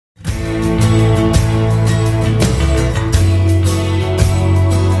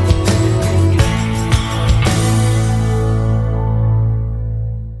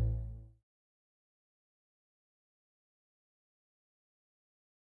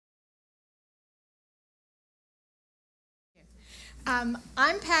I'm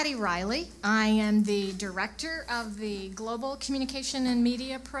Patty Riley. I am the director of the Global Communication and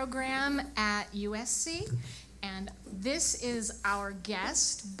Media program at USC. And this is our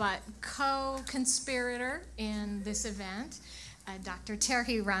guest, but co-conspirator in this event, Dr.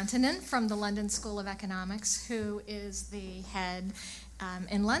 Terhi Rantanen from the London School of Economics, who is the head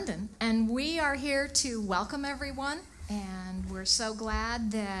in London. And we are here to welcome everyone, and we're so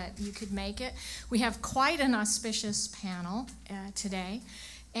glad that you could make it. We have quite an auspicious panel today,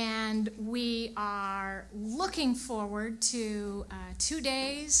 and we are looking forward to 2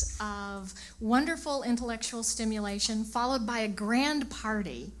 days of wonderful intellectual stimulation, followed by a grand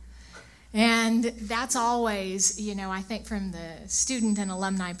party. And that's always, you know, I think from the student and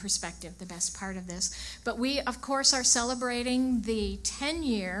alumni perspective, the best part of this. But we, of course, are celebrating the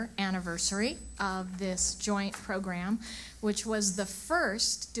 10-year anniversary of this joint program, which was the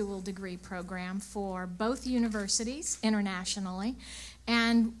first dual degree program for both universities internationally.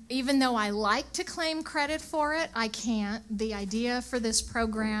 And even though I like to claim credit for it, I can't. The idea for this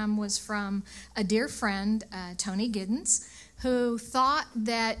program was from a dear friend, Tony Giddens, who thought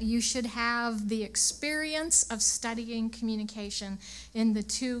that you should have the experience of studying communication in the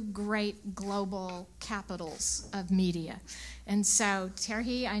two great global capitals of media. And so,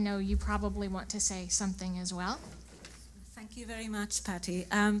 Terhi, I know you probably want to say something as well. Thank you very much, Patty.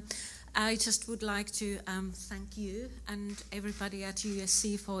 I just would like to thank you and everybody at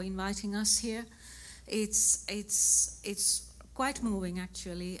USC for inviting us here. It's quite moving,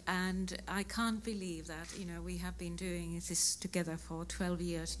 actually, and I can't believe that, you know, we have been doing this together for 12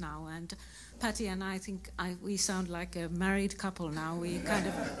 years now, and Patty and I think we sound like a married couple now. We kind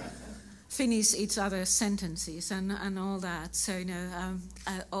of finish each other's sentences and all that. So, you know,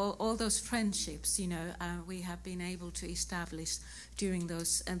 all those friendships, you know, we have been able to establish during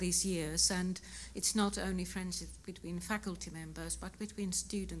these years, and it's not only friendships between faculty members, but between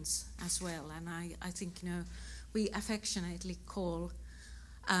students as well. And I think, you know, we affectionately call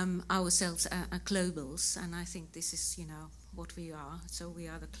ourselves globals, and I think this is, you know, what we are. So we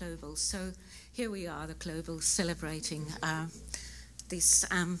are the globals. So here we are, the globals, celebrating this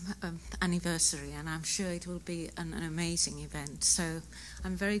anniversary, and I'm sure it will be an amazing event. So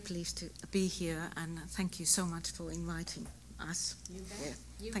I'm very pleased to be here, and thank you so much for inviting us. You bet.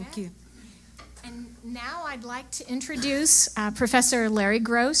 Yeah. Thank you. And now I'd like to introduce Professor Larry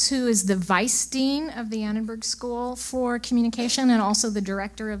Gross, who is the Vice Dean of the Annenberg School for Communication and also the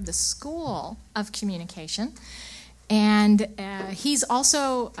Director of the School of Communication. And he's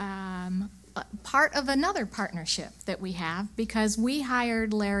also part of another partnership that we have, because we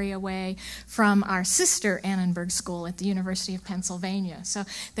hired Larry away from our sister Annenberg School at the University of Pennsylvania. So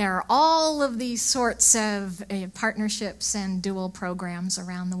there are all of these sorts of partnerships and dual programs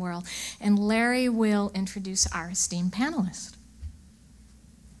around the world. And Larry will introduce our esteemed panelist.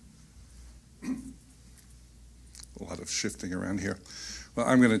 A lot of shifting around here. Well,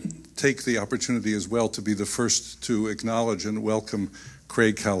 I'm going to take the opportunity as well to be the first to acknowledge and welcome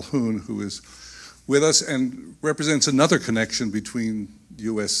Craig Calhoun, who is with us and represents another connection between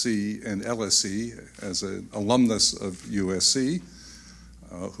USC and LSE as an alumnus of USC,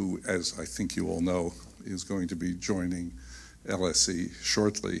 who, as I think you all know, is going to be joining LSE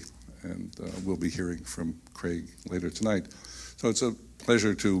shortly, and we'll be hearing from Craig later tonight. So it's a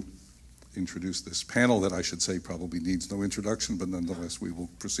pleasure to introduce this panel that I should say probably needs no introduction, but nonetheless we will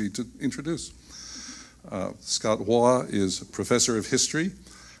proceed to introduce. Scott Waugh is Professor of History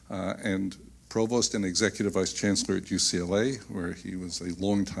and Provost and Executive Vice Chancellor at UCLA, where he was a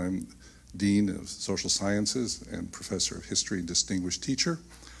longtime Dean of Social Sciences and Professor of History and Distinguished Teacher.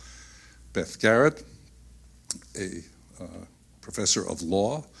 Beth Garrett, a Professor of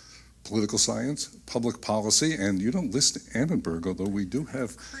Law, Political Science, Public Policy, and you don't list Annenberg, although we do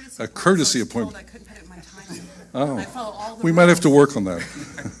have a courtesy appointment. I couldn't put my time in. Oh, I follow all the we might have to work on that.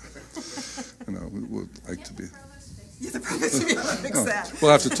 You know, we would like to be. Yeah, the provost to be able to fix that.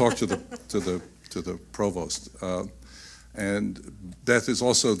 We'll have to talk to the provost. And Beth is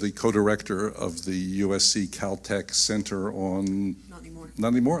also the co-director of the USC Caltech Center on. Not anymore. Not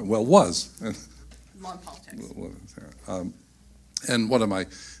anymore. Well, was. Law and politics. And one of my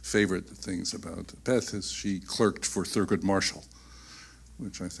favorite things about Beth is she clerked for Thurgood Marshall,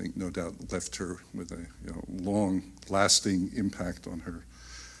 which I think no doubt left her with a long-lasting impact on her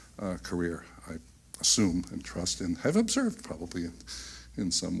career, I assume and trust and have observed probably in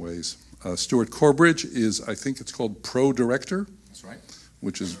some ways. Stuart Corbridge is, I think it's called Pro-Director. That's right.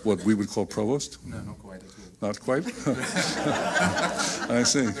 Which is what we would call Provost. No, not quite at all. Not quite? I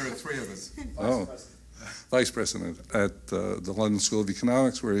see. There are three of us. Oh. vice president at the London School of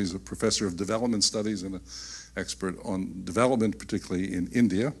Economics, where he's a professor of development studies and an expert on development, particularly in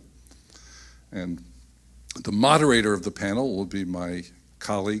India. And the moderator of the panel will be my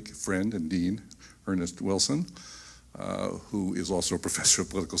colleague, friend, and dean, Ernest Wilson, who is also a professor of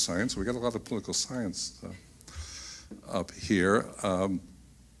political science. We got a lot of political science up here.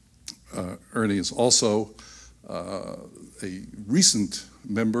 Ernie is also a recent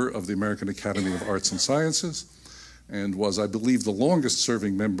member of the American Academy of Arts and Sciences, and was, I believe, the longest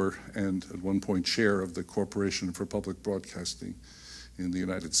serving member and at one point chair of the Corporation for Public Broadcasting in the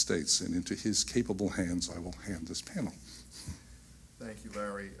United States. And into his capable hands, I will hand this panel. Thank you,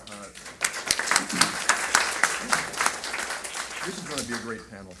 Larry. This is going to be a great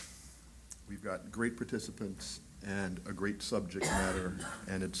panel. We've got great participants and a great subject matter,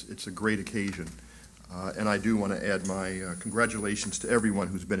 and it's a great occasion. And I do want to add my congratulations to everyone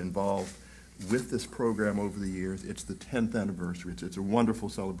who's been involved with this program over the years. It's the 10th anniversary. It's a wonderful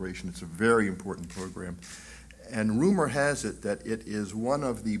celebration. It's a very important program. And rumor has it that it is one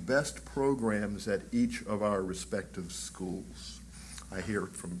of the best programs at each of our respective schools. I hear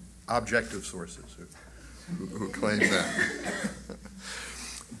it from objective sources who claim that.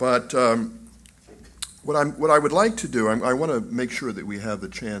 But what I would like to do, I want to make sure that we have the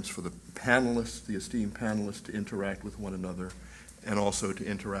chance for the panelists, the esteemed panelists, to interact with one another and also to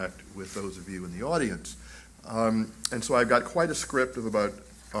interact with those of you in the audience. And so I've got quite a script of about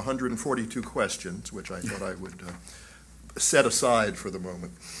 142 questions, which I thought I would set aside for the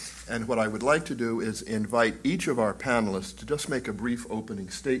moment. And what I would like to do is invite each of our panelists to just make a brief opening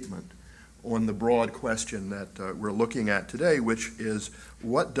statement on the broad question that we're looking at today, which is,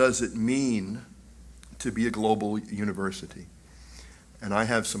 what does it mean to be a global university? And I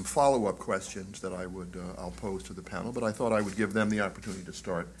have some follow-up questions that I'll pose to the panel, but I thought I would give them the opportunity to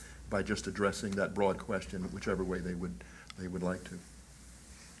start by just addressing that broad question, whichever way they would like to. Do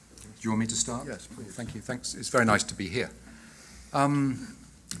you want me to start? Yes, please. Thank you. Thanks. It's very nice to be here.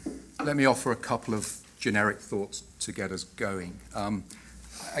 Let me offer a couple of generic thoughts to get us going.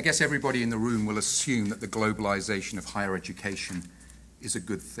 I guess everybody in the room will assume that the globalization of higher education is a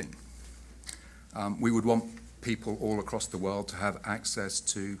good thing. We would want people all across the world to have access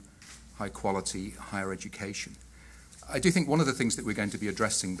to high-quality higher education. I do think one of the things that we're going to be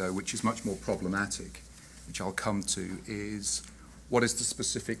addressing, though, which is much more problematic, which I'll come to, is what is the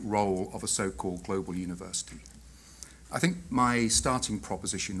specific role of a so-called global university? I think my starting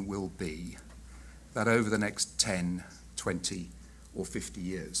proposition will be that over the next 10, 20, or 50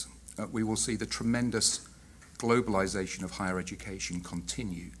 years, we will see the tremendous globalization of higher education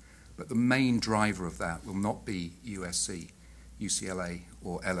continue, but the main driver of that will not be USC, UCLA,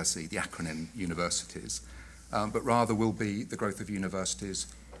 or LSE, the acronym universities, but rather will be the growth of universities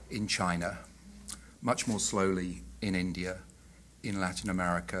in China, much more slowly in India, in Latin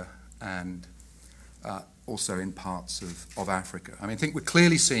America, and also in parts of Africa. I mean, I think we're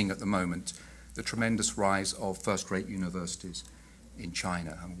clearly seeing at the moment the tremendous rise of first-rate universities in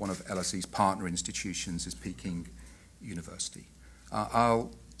China, and one of LSE's partner institutions is Peking University.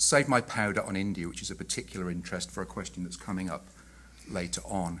 I'll save my powder on India, which is a particular interest, for a question that's coming up later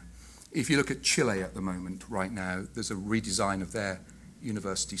on. If you look at Chile at the moment, right now, there's a redesign of their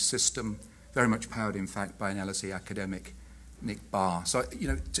university system, very much powered, in fact, by an LSE academic, Nick Barr. So, you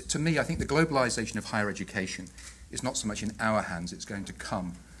know, to me, I think the globalization of higher education is not so much in our hands, it's going to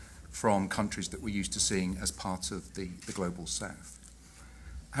come from countries that we're used to seeing as part of the global south.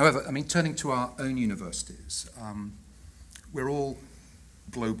 However, I mean, turning to our own universities, we're all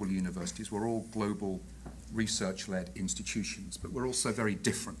global universities, we're all global research-led institutions, but we're also very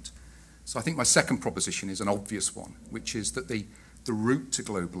different. So I think my second proposition is an obvious one, which is that the route to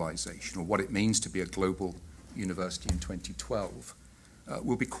globalization, or what it means to be a global university in 2012,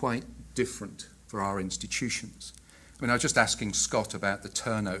 will be quite different for our institutions. I mean, I was just asking Scott about the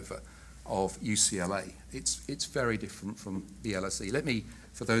turnover of UCLA. It's very different from the LSE. Let me,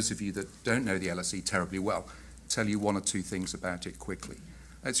 for those of you that don't know the LSE terribly well, tell you one or two things about it quickly.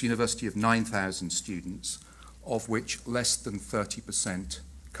 It's a university of 9,000 students, of which less than 30%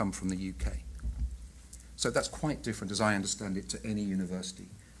 come from the UK. So that's quite different, as I understand it, to any university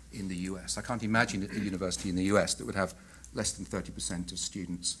in the US. I can't imagine a university in the US that would have less than 30% of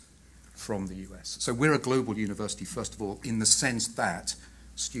students from the US. So we're a global university, first of all, in the sense that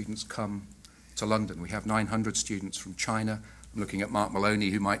students come to London. We have 900 students from China. I'm looking at Mark Maloney,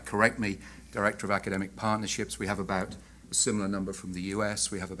 who might correct me, Director of Academic Partnerships. We have about a similar number from the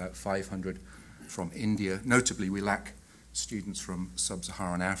US. We have about 500 from India. Notably, we lack students from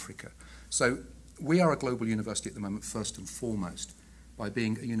sub-Saharan Africa. So we are a global university at the moment, first and foremost, by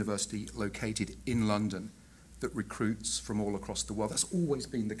being a university located in London that recruits from all across the world. That's always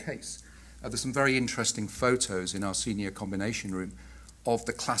been the case. There's some very interesting photos in our senior combination room of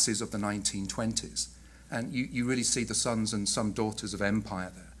the classes of the 1920s. And you really see the sons and some daughters of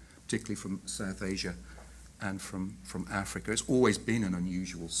empire there, particularly from South Asia and from Africa. It's always been an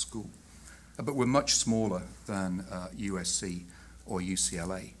unusual school. But we're much smaller than USC or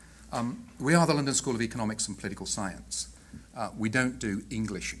UCLA. We are the London School of Economics and Political Science. We don't do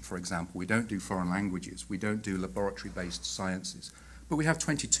English, for example. We don't do foreign languages. We don't do laboratory-based sciences. But we have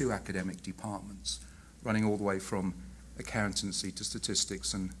 22 academic departments, running all the way from accountancy to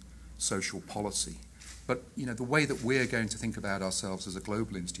statistics and social policy. But the way that we're going to think about ourselves as a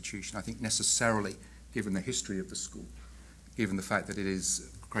global institution, I think necessarily, given the history of the school, given the fact that it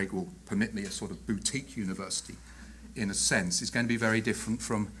is, Craig will permit me, a sort of boutique university, in a sense, is going to be very different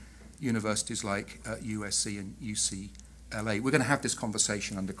from universities like USC and UCLA. We're going to have this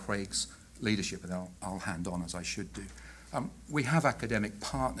conversation under Craig's leadership, and I'll hand on as I should do. We have academic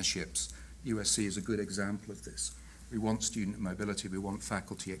partnerships. USC is a good example of this. We want student mobility, we want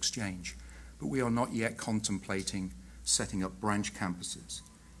faculty exchange, but we are not yet contemplating setting up branch campuses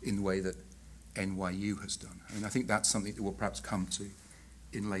in the way that NYU has done. I think that's something that we'll perhaps come to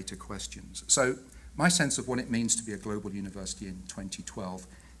in later questions. So my sense of what it means to be a global university in 2012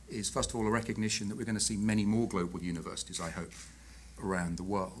 is, first of all, a recognition that we're going to see many more global universities, I hope, around the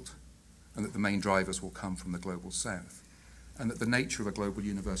world, and that the main drivers will come from the global south, and that the nature of a global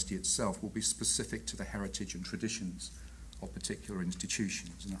university itself will be specific to the heritage and traditions of particular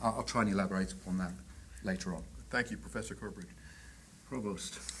institutions. And I'll try and elaborate upon that later on. Thank you, Professor Corbridge.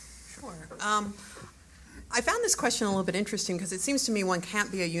 Provost. Sure. I found this question a little bit interesting because it seems to me one can't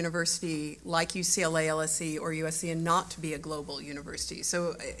be a university like UCLA, LSE, or USC and not to be a global university.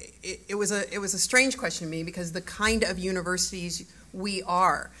 So it was a strange question to me because the kind of universities we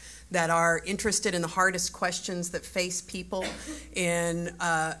are that are interested in the hardest questions that face people, in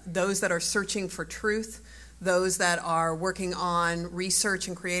those that are searching for truth, those that are working on research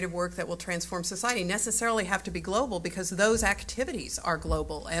and creative work that will transform society necessarily have to be global because those activities are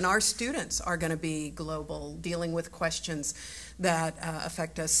global and our students are going to be global, dealing with questions that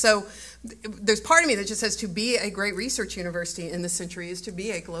affect us. So there's part of me that just says to be a great research university in this century is to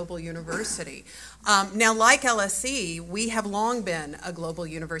be a global university. Now, like LSE, we have long been a global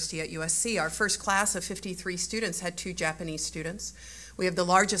university at USC. Our first class of 53 students had 2 Japanese students. We have the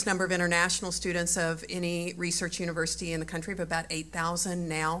largest number of international students of any research university in the country, of about 8,000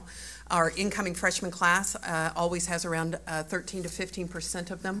 now. Our incoming freshman class always has around 13 to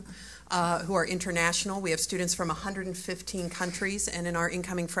 15% of them who are international. We have students from 115 countries, and in our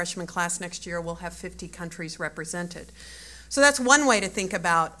incoming freshman class next year, we'll have 50 countries represented. So that's one way to think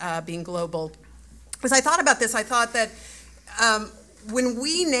about being global. As I thought about this, I thought that when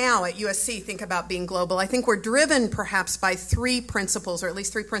we now at USC think about being global, I think we're driven perhaps by 3 principles, or at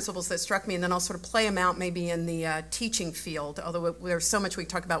least 3 principles that struck me, and then I'll sort of play them out maybe in the teaching field, although there's so much we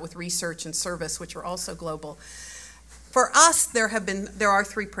talk about with research and service, which are also global. For us, there are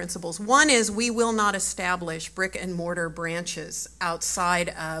 3 principles. One is we will not establish brick and mortar branches outside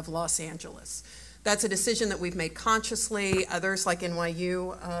of Los Angeles. That's a decision that we've made consciously. Others, like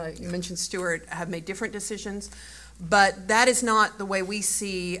NYU, you mentioned Stuart, have made different decisions. But that is not the way we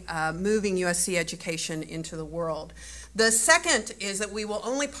see moving USC education into the world. The second is that we will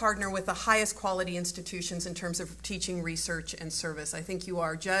only partner with the highest quality institutions in terms of teaching, research, and service. I think you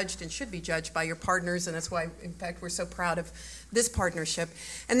are judged and should be judged by your partners, and that's why, in fact, we're so proud of this partnership.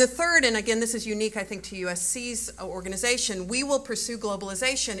 And the third, and again, this is unique, I think, to USC's organization, we will pursue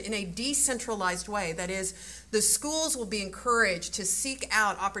globalization in a decentralized way. That is, the schools will be encouraged to seek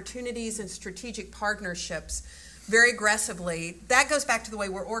out opportunities and strategic partnerships very aggressively. That goes back to the way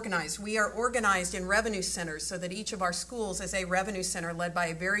we're organized. We are organized in revenue centers so that each of our schools is a revenue center led by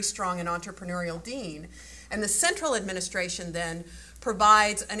a very strong and entrepreneurial dean. And the central administration then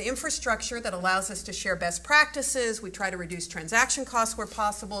provides an infrastructure that allows us to share best practices. We try to reduce transaction costs where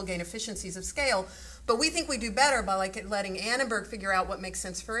possible, gain efficiencies of scale. But we think we do better by letting Annenberg figure out what makes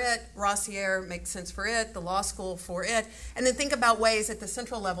sense for it, Rossier makes sense for it, the law school for it, and then think about ways at the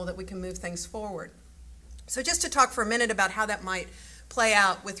central level that we can move things forward. So just to talk for a minute about how that might play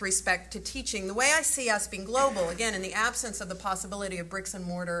out with respect to teaching, the way I see us being global, again, in the absence of the possibility of bricks and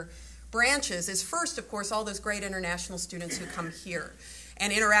mortar branches, is first, of course, all those great international students who come here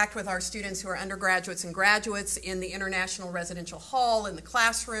and interact with our students who are undergraduates and graduates in the International Residential Hall, in the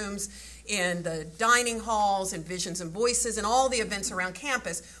classrooms, in the dining halls, in Visions and Voices, and all the events around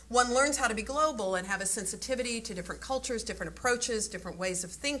campus. One learns how to be global and have a sensitivity to different cultures, different approaches, different ways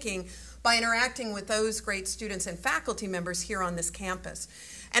of thinking by interacting with those great students and faculty members here on this campus.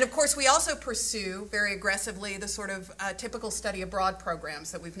 And of course, we also pursue very aggressively the sort of typical study abroad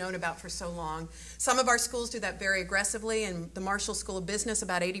programs that we've known about for so long. Some of our schools do that very aggressively. In the Marshall School of Business,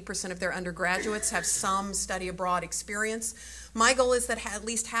 about 80% of their undergraduates have some study abroad experience. My goal is that at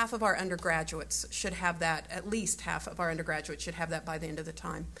least half of our undergraduates should have that, by the end of the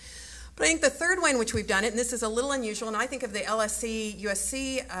time. But I think the third way in which we've done it, and this is a little unusual, and I think of the LSE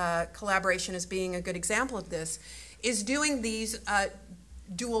USC collaboration as being a good example of this, is doing these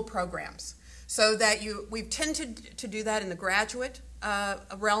dual programs. So that we've tended to do that in the graduate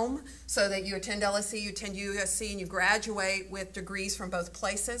realm, so that you attend LSE, you attend USC, and you graduate with degrees from both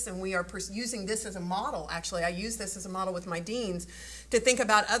places. And we are using this as a model. Actually, I use this as a model with my deans to think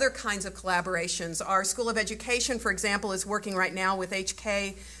about other kinds of collaborations. Our School of Education, for example, is working right now with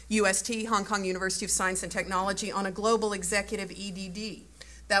HKUST, Hong Kong University of Science and Technology, on a global executive EDD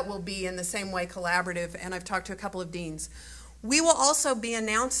that will be in the same way collaborative, and I've talked to a couple of deans. We will also be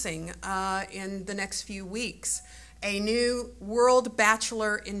announcing in the next few weeks a new World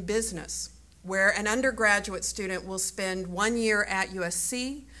Bachelor in Business, where an undergraduate student will spend 1 year at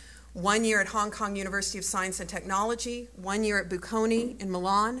USC, 1 year at Hong Kong University of Science and Technology, 1 year at Bocconi in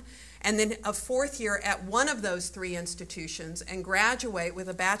Milan, and then a 4th year at one of those 3 institutions, and graduate with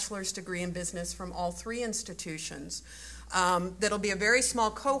a bachelor's degree in business from all 3 institutions. That'll be a very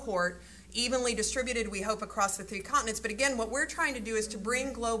small cohort, evenly distributed, we hope, across the 3 continents. But again, what we're trying to do is to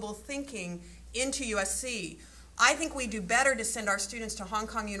bring global thinking into USC. I think we do better to send our students to Hong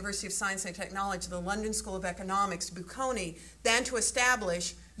Kong University of Science and Technology, the London School of Economics, Bocconi, than to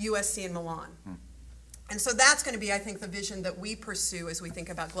establish USC in Milan. And so that's going to be, I think, the vision that we pursue as we think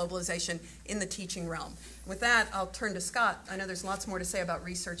about globalization in the teaching realm. With that, I'll turn to Scott. I know there's lots more to say about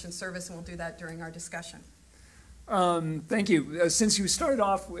research and service, and we'll do that during our discussion. Thank you. Since you started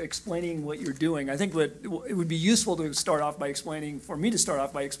off explaining what you're doing, I think it would be useful to start off by explaining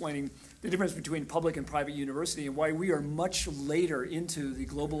the difference between public and private university and why we are much later into the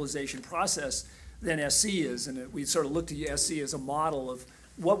globalization process than SC is. And we sort of looked at SC as a model of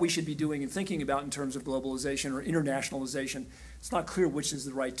what we should be doing and thinking about in terms of globalization or internationalization. It's not clear which is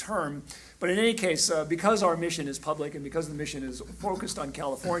the right term. But in any case, because our mission is public and because the mission is focused on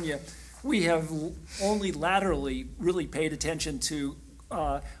California, we have only laterally really paid attention to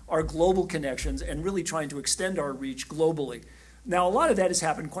our global connections and really trying to extend our reach globally. Now, a lot of that has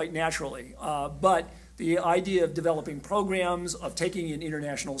happened quite naturally, but the idea of developing programs, of taking in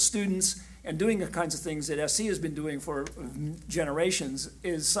international students, and doing the kinds of things that SC has been doing for generations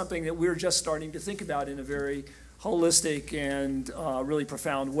is something that we're just starting to think about in a very holistic and really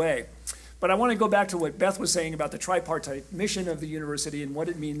profound way. But I want to go back to what Beth was saying about the tripartite mission of the university and what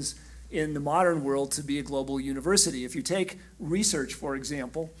it means in the modern world to be a global university. If you take research, for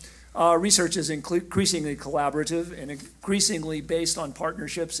example, research is increasingly collaborative and increasingly based on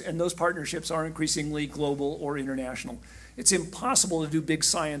partnerships, and those partnerships are increasingly global or international. It's impossible to do big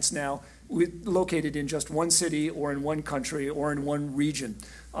science now located in just one city or in one country or in one region.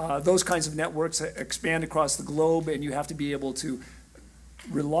 Those kinds of networks expand across the globe, and you have to be able to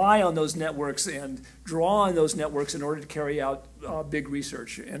rely on those networks and draw on those networks in order to carry out big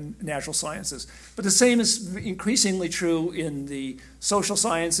research in natural sciences. But the same is increasingly true in the social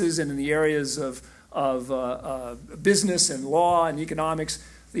sciences and in the areas of business and law and economics.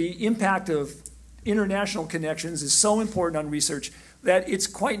 The impact of international connections is so important on research that it's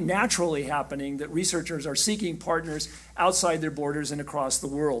quite naturally happening that researchers are seeking partners outside their borders and across the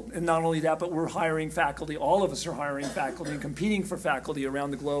world. And not only that, but we're hiring faculty. All of us are hiring faculty and competing for faculty around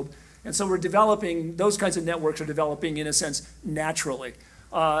the globe. And so we're developing, those kinds of networks are developing in a sense naturally.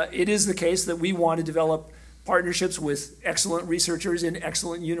 It is the case that we want to develop partnerships with excellent researchers in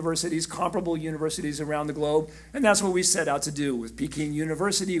excellent universities, comparable universities around the globe. And that's what we set out to do with Peking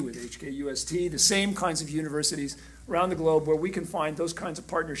University, with HKUST, the same kinds of universities around the globe where we can find those kinds of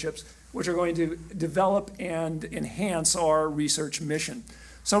partnerships which are going to develop and enhance our research mission.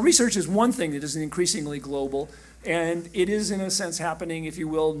 So research is one thing that is increasingly global, and it is in a sense happening, if you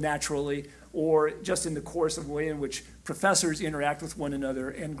will, naturally, or just in the course of the way in which professors interact with one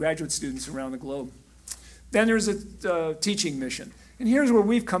another and graduate students around the globe. Then there's a teaching mission. And here's where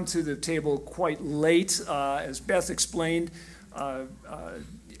we've come to the table quite late. As Beth explained,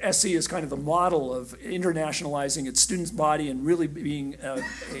 SC is kind of the model of internationalizing its students' body and really being a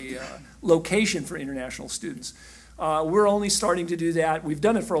location for international students. We're only starting to do that. We've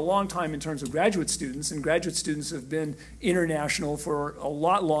done it for a long time in terms of graduate students, and graduate students have been international for a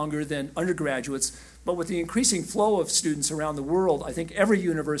lot longer than undergraduates. But with the increasing flow of students around the world, I think every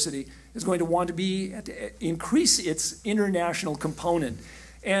university is going to want to increase its international component.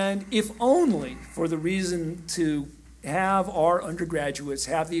 And if only for the reason to have our undergraduates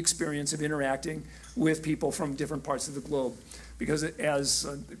have the experience of interacting with people from different parts of the globe. Because as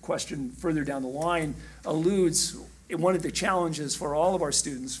the question further down the line alludes, one of the challenges for all of our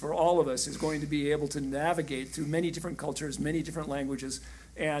students, for all of us, is going to be able to navigate through many different cultures, many different languages,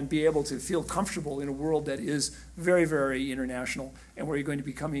 and be able to feel comfortable in a world that is very, very international, and where you're going to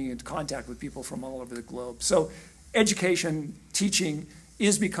be coming into contact with people from all over the globe. So education, teaching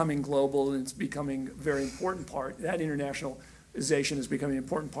is becoming global, and it's becoming a very important part. That internationalization is becoming an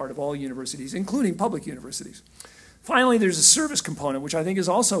important part of all universities, including public universities. Finally, there's a service component, which I think is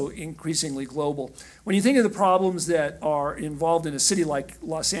also increasingly global. When you think of the problems that are involved in a city like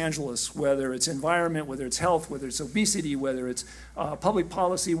Los Angeles, whether it's environment, whether it's health, whether it's obesity, whether it's public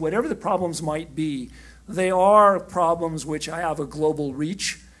policy, whatever the problems might be, they are problems which have a global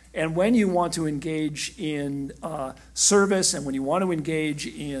reach. And when you want to engage in service, and when you want to engage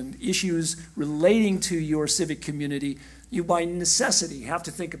in issues relating to your civic community, you by necessity have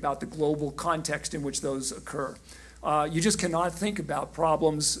to think about the global context in which those occur. You just cannot think about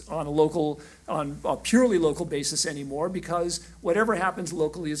problems on a purely local basis anymore, because whatever happens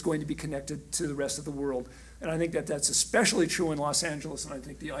locally is going to be connected to the rest of the world. And I think that that's especially true in Los Angeles. And I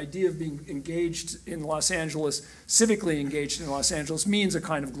think the idea of being engaged in Los Angeles, civically engaged in Los Angeles, means a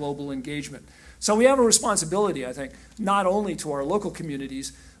kind of global engagement. So we have a responsibility, I think, not only to our local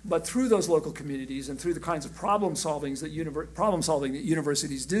communities, but through those local communities and through the kinds of problem solving that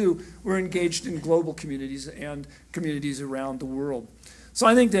universities do, we're engaged in global communities and communities around the world. So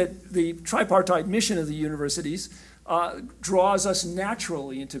I think that the tripartite mission of the universities draws us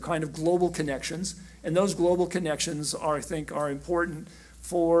naturally into kind of global connections, and those global connections I think are important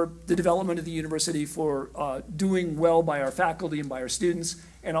for the development of the university, for doing well by our faculty and by our students,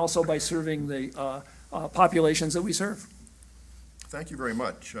 and also by serving the populations that we serve. Thank you very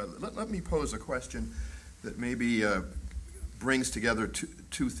much. Let me pose a question that maybe brings together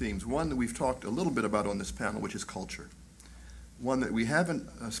two themes. One that we've talked a little bit about on this panel, which is culture. One that we haven't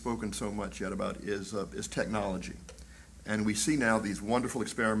spoken so much yet about is technology. And we see now these wonderful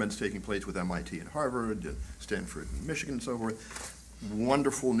experiments taking place with MIT and Harvard, Stanford and Michigan and so forth.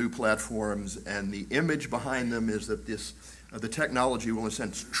 Wonderful new platforms, and the image behind them is that the technology will in a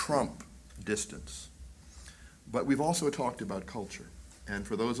sense trump distance. But we've also talked about culture. And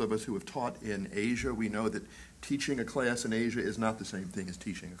for those of us who have taught in Asia, we know that teaching a class in Asia is not the same thing as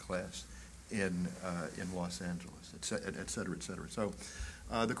teaching a class in Los Angeles, et cetera, et cetera. So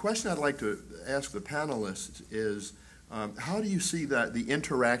the question I'd like to ask the panelists is, how do you see that the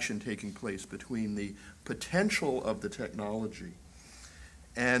interaction taking place between the potential of the technology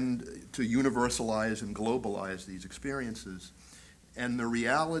and to universalize and globalize these experiences, and the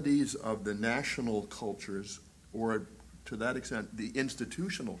realities of the national cultures, or to that extent, the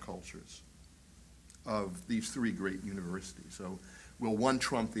institutional cultures of these three great universities? So will one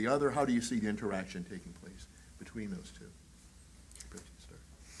trump the other? How do you see the interaction taking place between those two?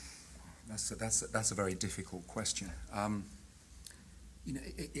 That's a very difficult question. You know,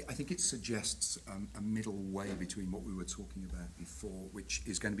 I think it suggests a middle way between what we were talking about before, which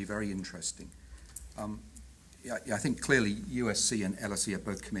is going to be very interesting. I think clearly USC and LSE are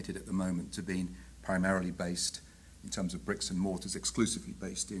both committed at the moment to being primarily based, in terms of bricks and mortars, exclusively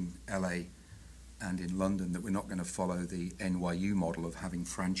based in LA and in London, that we're not going to follow the NYU model of having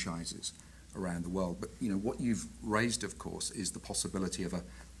franchises around the world. But you know, what you've raised, of course, is the possibility of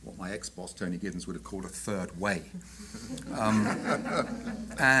what my ex-boss Tony Gibbons would have called a third way.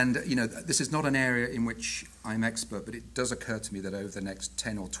 And you know, this is not an area in which I'm expert, but it does occur to me that over the next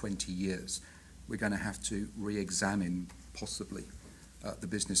 10 or 20 years, we're going to have to re-examine possibly the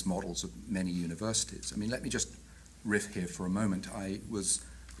business models of many universities. I mean, let me just riff here for a moment. I was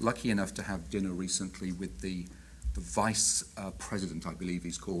lucky enough to have dinner recently with the vice president, I believe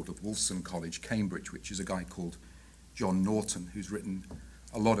he's called, of Wolfson College, Cambridge, which is a guy called John Norton, who's written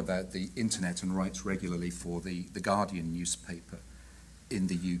a lot about the internet and writes regularly for the Guardian newspaper in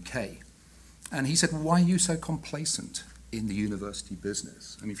the UK. And he said, why are you so complacent in the university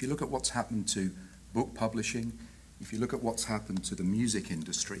business? I mean, if you look at what's happened to book publishing, if you look at what's happened to the music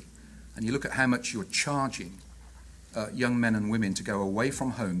industry, and you look at how much you're charging young men and women to go away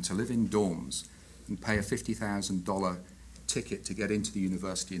from home to live in dorms and pay a $50,000 ticket to get into the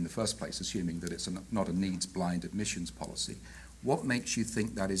university in the first place, assuming that it's not a needs-blind admissions policy, what makes you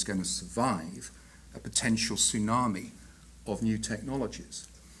think that is going to survive a potential tsunami of new technologies?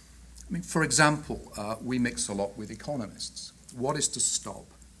 I mean, for example, we mix a lot with economists. What is to stop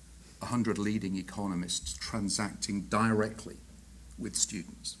 100 leading economists transacting directly with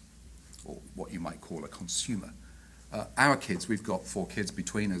students, or what you might call a consumer? Our kids, we've got 4 kids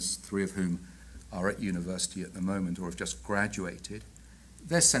between us, 3 of whom are at university at the moment or have just graduated,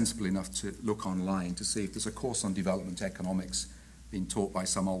 they're sensible enough to look online to see if there's a course on development economics being taught by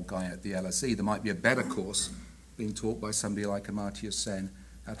some old guy at the LSE. There might be a better course being taught by somebody like Amartya Sen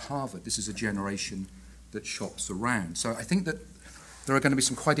at Harvard. This is a generation that shops around. So I think that there are going to be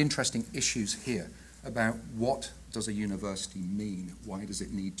some quite interesting issues here about what does a university mean? Why does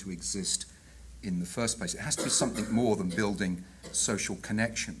it need to exist in the first place? It has to be something more than building social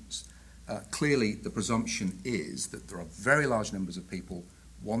connections. Clearly, the presumption is that there are very large numbers of people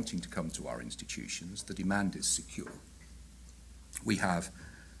wanting to come to our institutions. The demand is secure. We have,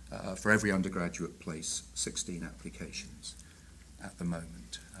 for every undergraduate place, 16 applications at the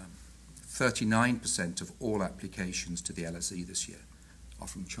moment. 39% of all applications to the LSE this year are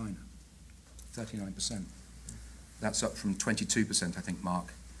from China. 39%. That's up from 22%, I think,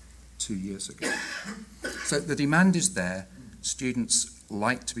 Mark, 2 years ago. So the demand is there. Students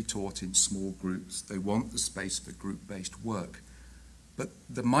like to be taught in small groups. They want the space for group-based work. But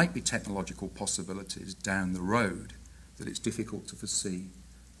there might be technological possibilities down the road that it's difficult to foresee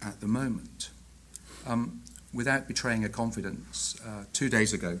at the moment. Without betraying a confidence, 2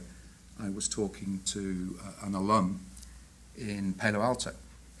 days ago, I was talking to an alum in Palo Alto.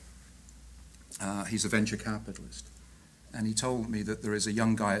 He's a venture capitalist. And he told me that there is a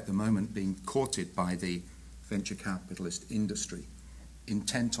young guy at the moment being courted by the venture capitalist industry,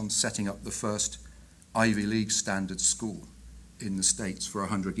 intent on setting up the first Ivy League standard school in the States for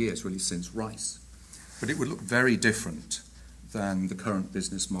 100 years, really since Rice. But it would look very different than the current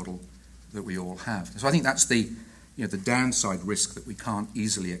business model that we all have. So I think that's the downside risk that we can't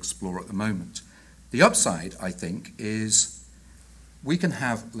easily explore at the moment. The upside, I think, is we can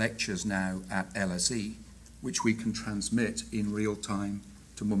have lectures now at LSE which we can transmit in real time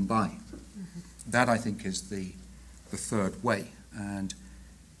to Mumbai. That, I think, is the third way. And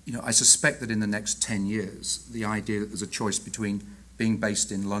I suspect that in the next 10 years, the idea that there's a choice between being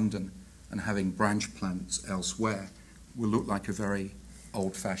based in London and having branch plants elsewhere will look like a very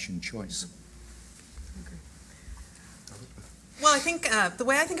old-fashioned choice. Well, I think the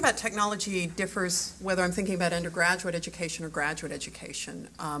way I think about technology differs whether I'm thinking about undergraduate education or graduate education.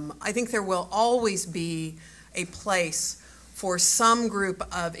 I think there will always be a place for some group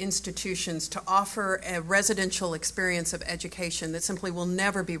of institutions to offer a residential experience of education that simply will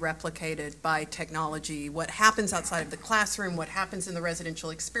never be replicated by technology. What happens outside of the classroom, what happens in the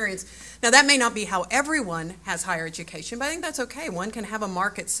residential experience. Now, that may not be how everyone has higher education, but I think that's okay. One can have a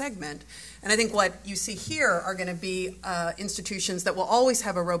market segment. And I think what you see here are going to be institutions that will always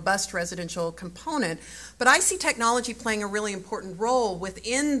have a robust residential component. But I see technology playing a really important role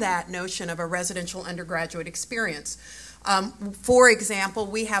within that notion of a residential undergraduate experience. For example,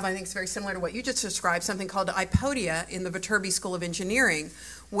 we have, I think it's very similar to what you just described, something called iPodia in the Viterbi School of Engineering,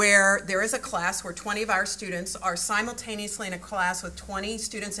 where there is a class where 20 of our students are simultaneously in a class with 20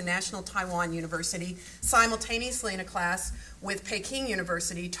 students in National Taiwan University, simultaneously in a class with Peking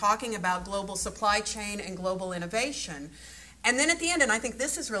University, talking about global supply chain and global innovation. And then at the end, and I think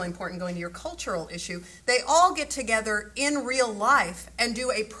this is really important going to your cultural issue, they all get together in real life and do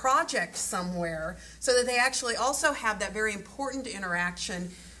a project somewhere so that they actually also have that very important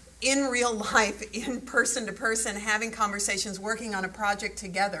interaction in real life, in person to person, having conversations, working on a project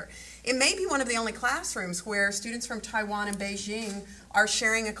together. It may be one of the only classrooms where students from Taiwan and Beijing are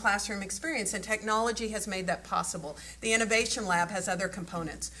sharing a classroom experience, and technology has made that possible. The Innovation Lab has other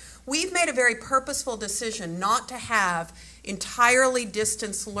components. We've made a very purposeful decision not to have entirely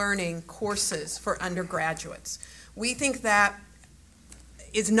distance learning courses for undergraduates. We think that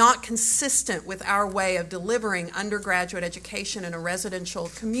is not consistent with our way of delivering undergraduate education in a residential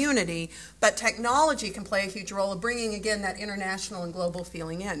community, but technology can play a huge role of bringing, again, that international and global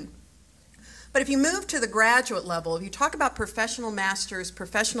feeling in. But if you move to the graduate level, if you talk about professional masters,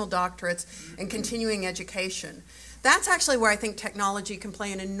 professional doctorates, and continuing education, that's actually where I think technology can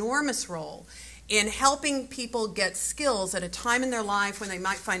play an enormous role in helping people get skills at a time in their life when they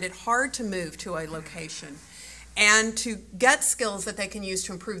might find it hard to move to a location, and to get skills that they can use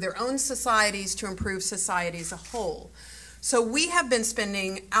to improve their own societies, to improve society as a whole. So we have been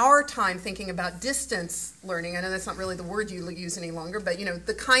spending our time thinking about distance learning. I know that's not really the word you use any longer, but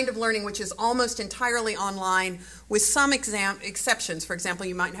the kind of learning which is almost entirely online with some exceptions. For example,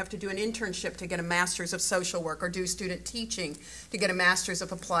 you might have to do an internship to get a master's of social work or do student teaching to get a master's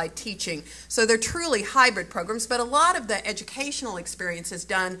of applied teaching. So they're truly hybrid programs, but a lot of the educational experience is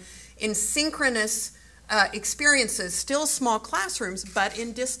done in synchronous experiences, still small classrooms, but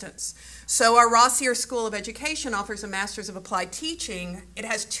in distance. So our Rossier School of Education offers a Master's of Applied Teaching. It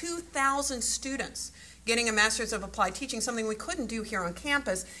has 2,000 students getting a Master's of Applied Teaching, something we couldn't do here on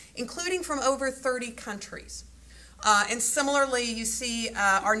campus, including from over 30 countries. And similarly, you see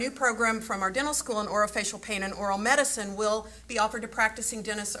our new program from our dental school in orofacial pain and oral medicine will be offered to practicing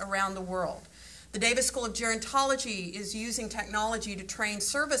dentists around the world. The Davis School of Gerontology is using technology to train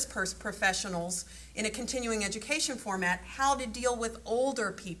service professionals in a continuing education format how to deal with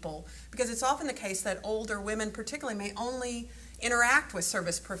older people, because it's often the case that older women particularly may only interact with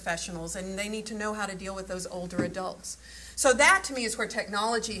service professionals, and they need to know how to deal with those older adults. So that, to me, is where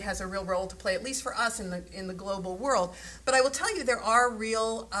technology has a real role to play, at least for us in the global world. But I will tell you, there are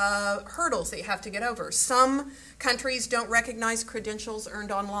real hurdles that you have to get over. Some countries don't recognize credentials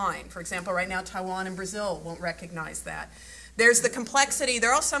earned online. For example, right now, Taiwan and Brazil won't recognize that. There's the complexity.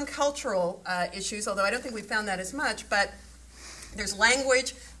 There are some cultural issues, although I don't think we found that as much, but there's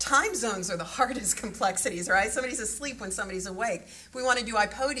language. Time zones are the hardest complexities, right? Somebody's asleep when somebody's awake. If we want to do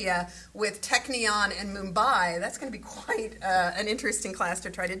iPodia with Technion and Mumbai, that's going to be quite an interesting class to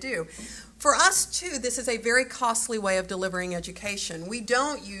try to do. For us, too, this is a very costly way of delivering education. We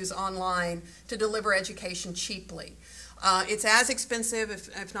don't use online to deliver education cheaply. It's as expensive,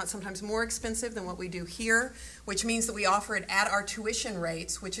 if not sometimes more expensive than what we do here, which means that we offer it at our tuition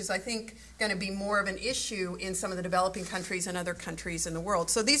rates, which is, I think, going to be more of an issue in some of the developing countries and other countries in the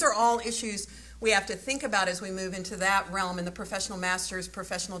world. So these are all issues we have to think about as we move into that realm in the professional masters,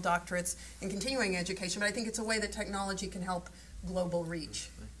 professional doctorates, and continuing education. But I think it's a way that technology can help global reach.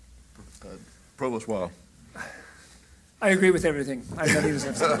 Provost Waugh. I agree with everything. I have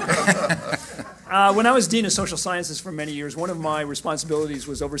nothing to say. When I was Dean of Social Sciences for many years, one of my responsibilities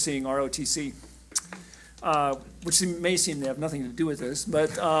was overseeing ROTC, which may seem to have nothing to do with this,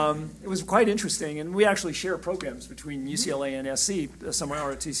 but it was quite interesting, and we actually share programs between UCLA and SC, some of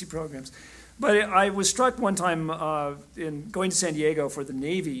our ROTC programs. But I was struck one time in going to San Diego for the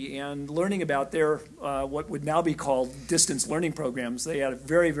Navy and learning about their what would now be called distance learning programs. They had a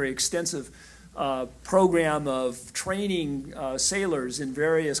very, very extensive program of training sailors in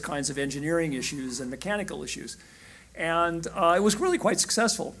various kinds of engineering issues and mechanical issues. And it was really quite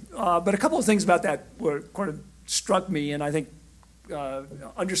successful. But a couple of things about that were kind of struck me and I think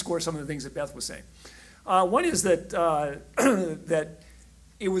underscore some of the things that Beth was saying. One is that, that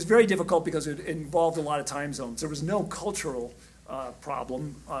it was very difficult because it involved a lot of time zones. There was no cultural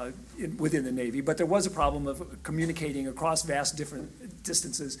problem within the Navy, but there was a problem of communicating across vast different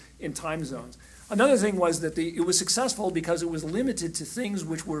distances in time zones. Another thing was that it was successful because it was limited to things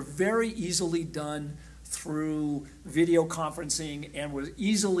which were very easily done through video conferencing and was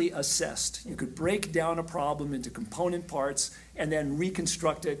easily assessed. You could break down a problem into component parts and then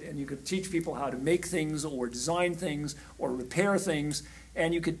reconstruct it, and you could teach people how to make things or design things or repair things,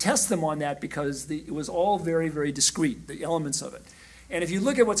 and you could test them on that because it was all very, very discrete, the elements of it. And if you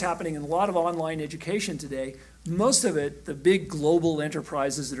look at what's happening in a lot of online education today, most of it, the big global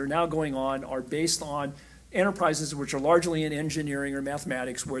enterprises that are now going on are based on enterprises which are largely in engineering or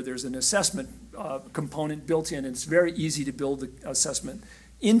mathematics where there's an assessment component built in, and it's very easy to build the assessment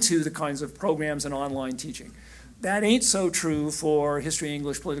into the kinds of programs and online teaching. That ain't so true for history,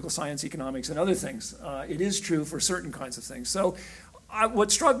 English, political science, economics, and other things. It is true for certain kinds of things. So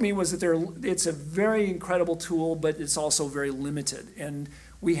what struck me was that it's a very incredible tool, but it's also very limited, and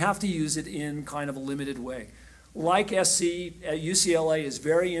we have to use it in kind of a limited way. Like SC, UCLA is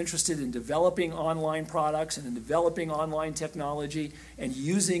very interested in developing online products and in developing online technology and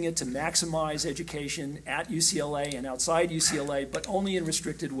using it to maximize education at UCLA and outside UCLA, but only in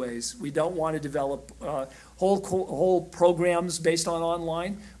restricted ways. We don't want to develop whole programs based on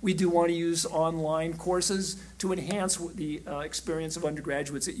online. We do want to use online courses to enhance the experience of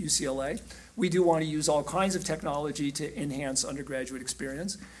undergraduates at UCLA. We do want to use all kinds of technology to enhance undergraduate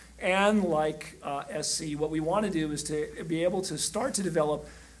experience. And like SC, what we want to do is to be able to start to develop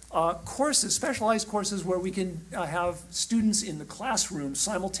courses, specialized courses where we can have students in the classroom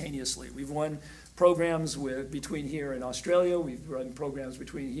simultaneously. We've run programs between here and Australia. We've run programs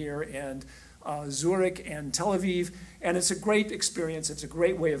between here and Zurich and Tel Aviv. And it's a great experience. It's a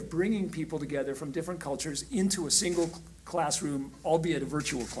great way of bringing people together from different cultures into a single classroom, albeit a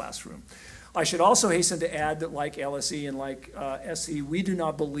virtual classroom. I should also hasten to add that like LSE and like SC, we do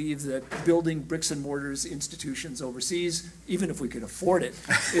not believe that building bricks and mortars institutions overseas, even if we could afford it,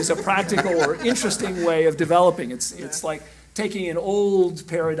 is a practical or interesting way of developing. It's like taking an old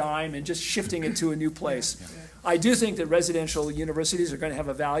paradigm and just shifting it to a new place. I do think that residential universities are going to have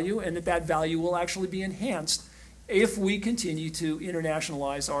a value, and that value will actually be enhanced if we continue to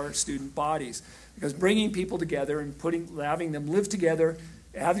internationalize our student bodies. Because bringing people together and having them live together,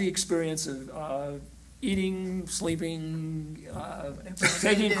 have the experience of eating, sleeping,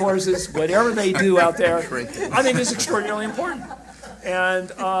 taking courses, whatever they do out there, I think is extraordinarily important.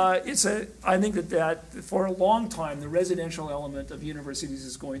 And I think that for a long time, the residential element of universities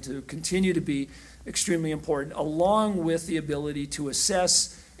is going to continue to be extremely important, along with the ability to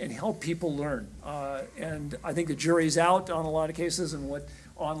assess and help people learn. And I think the jury's out on a lot of cases and what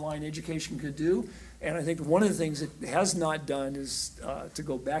online education could do. And I think one of the things it has not done is, to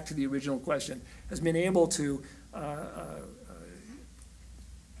go back to the original question, has been able to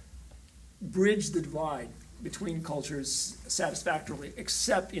bridge the divide between cultures satisfactorily,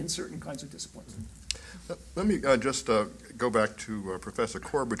 except in certain kinds of disciplines. Let me just go back to Professor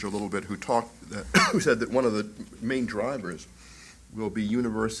Corbridge a little bit, who said that one of the main drivers will be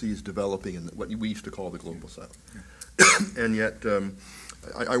universities developing in what we used to call the Global South. And yet,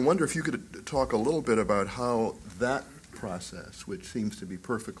 I wonder if you could talk a little bit about how that process, which seems to be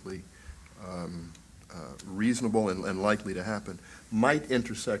perfectly reasonable and likely to happen, might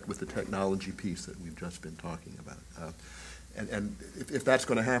intersect with the technology piece that we've just been talking about. And if that's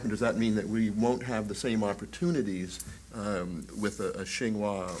going to happen, does that mean that we won't have the same opportunities with a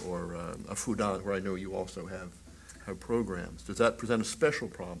Tsinghua or a Fudan, where I know you also have programs? Does that present a special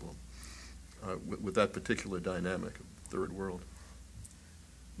problem with that particular dynamic of third world?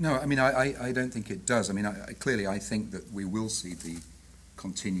 No, I mean, I don't think it does. I mean, clearly I think that we will see the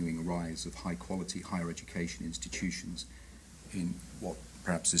continuing rise of high-quality higher education institutions in what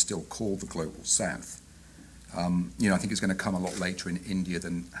perhaps is still called the Global South. I think it's going to come a lot later in India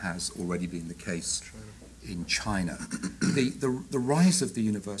than has already been the case in China. The rise of the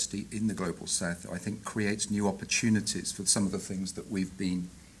university in the Global South, I think, creates new opportunities for some of the things that we've been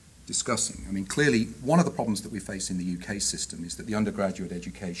discussing. I mean, clearly, one of the problems that we face in the UK system is that the undergraduate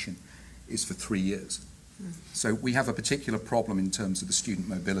education is for 3 years. So we have a particular problem in terms of the student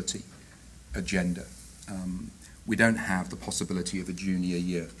mobility agenda. We don't have the possibility of a junior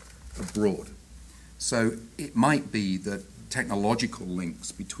year abroad. So it might be that technological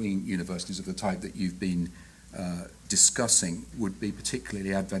links between universities of the type that you've been discussing would be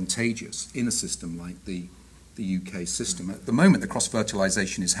particularly advantageous in a system like the UK system. At the moment, the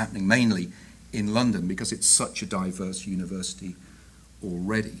cross-fertilisation is happening mainly in London because it's such a diverse university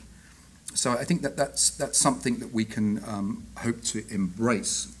already. So I think that's something that we can hope to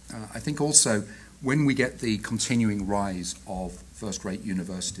embrace. I think also when we get the continuing rise of first-rate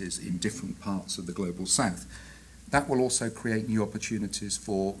universities in different parts of the Global South, that will also create new opportunities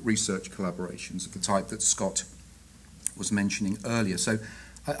for research collaborations of the type that Scott was mentioning earlier. So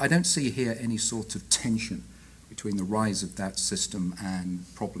I don't see here any sort of tension between the rise of that system and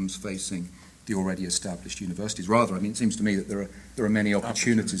problems facing the already established universities. Rather, I mean, it seems to me that there are many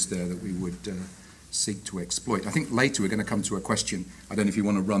opportunities there that we would seek to exploit. I think later we're going to come to a question, I don't know if you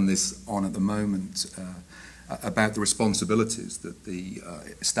want to run this on at the moment, about the responsibilities that the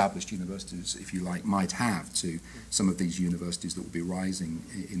established universities, if you like, might have to some of these universities that will be rising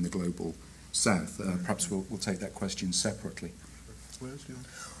in the Global South. Perhaps we'll take that question separately.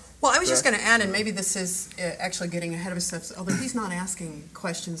 Well, I was just going to add, and maybe this is actually getting ahead of us, although he's not asking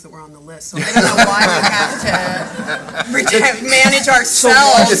questions that were on the list, so I don't know why we have to manage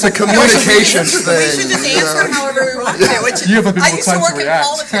ourselves. It's a communications thing. We should just answer however we want to. Which I used to work in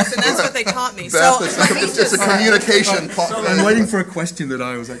politics, and that's what they taught me. Beth, it's a communication. I'm waiting for a question that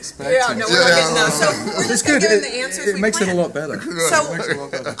I was expecting. Yeah, no, we're not getting those. So we're just going to give them the answers it makes it a lot better. So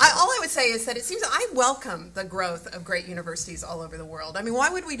all I would say is that it seems I welcome the growth of great universities all over the world. I mean, why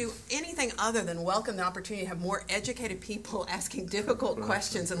would we do anything other than welcome the opportunity to have more educated people asking difficult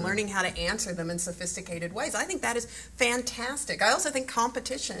questions and learning how to answer them in sophisticated ways? I think that is fantastic. I also think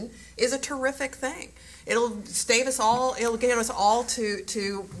competition is a terrific thing. It'll stave us all, it'll get us all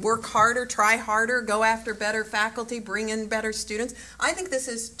to work harder, try harder, go after better faculty, bring in better students. I think this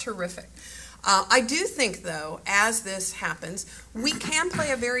is terrific. I do think, though, as this happens, we can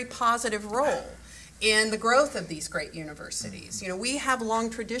play a very positive role in the growth of these great universities. You know, we have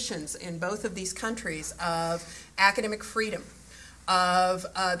long traditions in both of these countries of academic freedom, of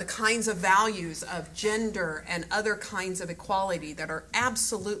the kinds of values of gender and other kinds of equality that are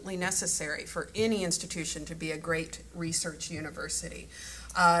absolutely necessary for any institution to be a great research university.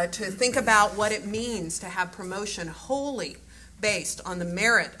 To think about what it means to have promotion wholly based on the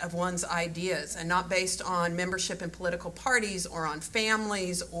merit of one's ideas and not based on membership in political parties or on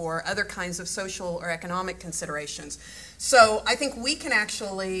families or other kinds of social or economic considerations. So I think we can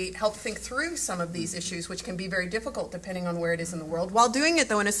actually help think through some of these issues, which can be very difficult depending on where it is in the world, while doing it,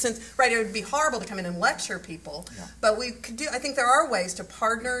 though, in a sense, right, it would be horrible to come in and lecture people, but we could do, I think there are ways to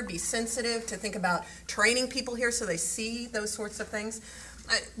partner, be sensitive, to think about training people here so they see those sorts of things.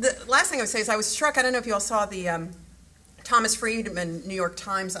 The last thing I would say is I was struck, I don't know if you all saw the Thomas Friedman New York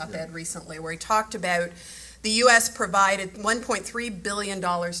Times op-ed recently, where he talked about the U.S. provided $1.3 billion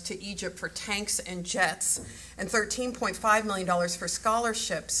to Egypt for tanks and jets and $13.5 million for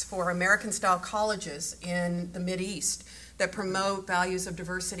scholarships for American-style colleges in the Mideast that promote values of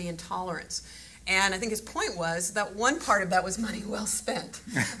diversity and tolerance. And I think his point was that one part of that was money well spent.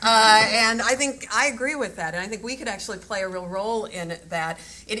 And I think I agree with that. And I think we could actually play a real role in that.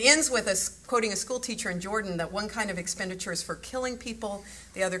 It ends with us quoting a school teacher in Jordan that one kind of expenditure is for killing people,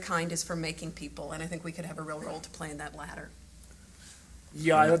 the other kind is for making people. And I think we could have a real role to play in that latter.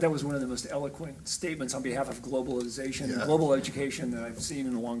 Yeah, I thought that was one of the most eloquent statements on behalf of globalization and global education that I've seen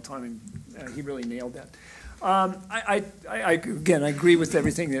in a long time, and he really nailed that. Again, I agree with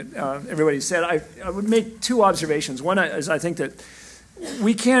everything that everybody said. I would make two observations. One is I think that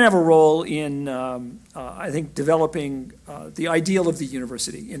we can have a role in, I think, developing the ideal of the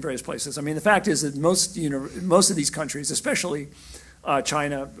university in various places. I mean, the fact is that most of these countries, especially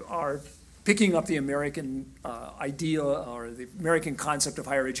China, are picking up the American idea or the American concept of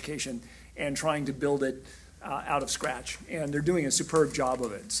higher education and trying to build it out of scratch, and they're doing a superb job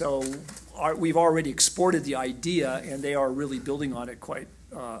of it. So we've already exported the idea, and they are really building on it quite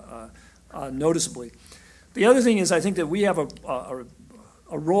noticeably. The other thing is I think that we have a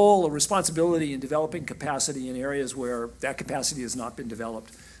role, a responsibility in developing capacity in areas where that capacity has not been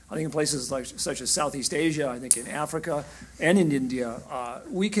developed. I think in places such as Southeast Asia, I think in Africa and in India,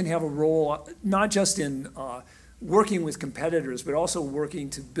 we can have a role not just in working with competitors, but also working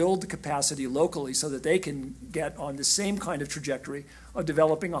to build the capacity locally so that they can get on the same kind of trajectory of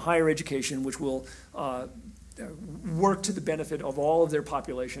developing a higher education which will work to the benefit of all of their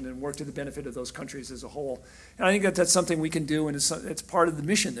population and work to the benefit of those countries as a whole. And I think that that's something we can do, and it's part of the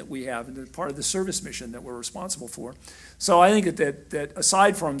mission that we have and it's part of the service mission that we're responsible for. So I think that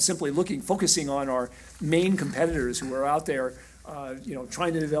aside from simply focusing on our main competitors who are out there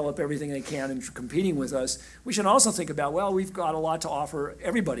trying to develop everything they can and competing with us, we should also think about, well, we've got a lot to offer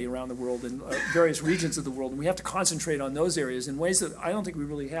everybody around the world in various regions of the world, and we have to concentrate on those areas in ways that I don't think we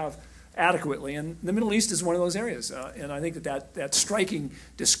really have adequately. And the Middle East is one of those areas. And I think that striking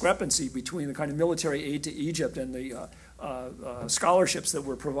discrepancy between the kind of military aid to Egypt and the scholarships that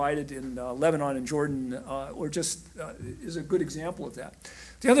were provided in Lebanon and Jordan is a good example of that.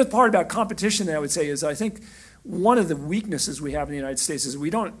 The other part about competition that I would say is I think one of the weaknesses we have in the United States is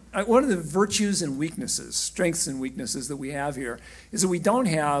one of the virtues and weaknesses, strengths and weaknesses that we have here is that we don't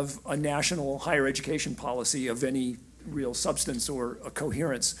have a national higher education policy of any real substance or a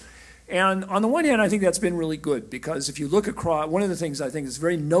coherence. And on the one hand, I think that's been really good because if you look across, one of the things I think is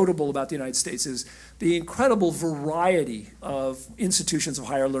very notable about the United States is the incredible variety of institutions of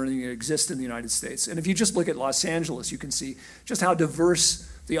higher learning that exist in the United States. And if you just look at Los Angeles, you can see just how diverse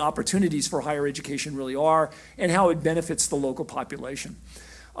the opportunities for higher education really are and how it benefits the local population.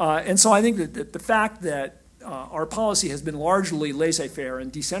 And so I think that the fact that our policy has been largely laissez-faire and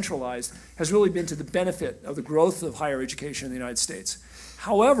decentralized has really been to the benefit of the growth of higher education in the United States.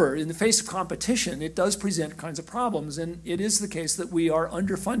 However, in the face of competition, it does present kinds of problems, and it is the case that we are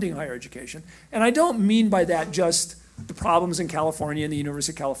underfunding higher education. And I don't mean by that just the problems in California and the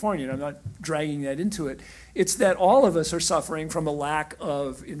University of California, and I'm not dragging that into it. It's that all of us are suffering from a lack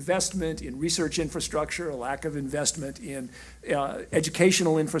of investment in research infrastructure, a lack of investment in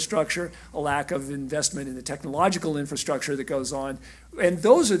educational infrastructure, a lack of investment in the technological infrastructure that goes on. And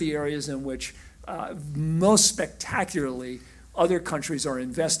those are the areas in which most spectacularly other countries are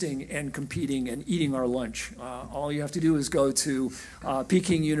investing and competing and eating our lunch. All you have to do is go to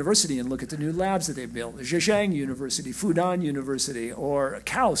Peking University and look at the new labs that they've built, Zhejiang University, Fudan University, or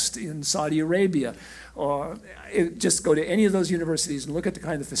KAUST in Saudi Arabia. Or just go to any of those universities and look at the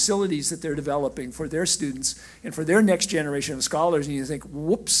kind of facilities that they're developing for their students and for their next generation of scholars, and you think,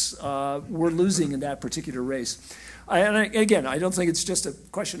 whoops, we're losing in that particular race. Again, I don't think it's just a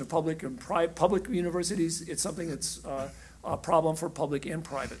question of public and public universities. It's something that's a problem for public and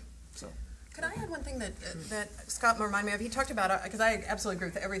private. So, could I add one thing that Scott reminded me of? He talked about, because I absolutely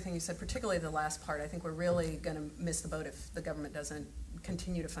agree with everything you said, particularly the last part. I think we're really going to miss the boat if the government doesn't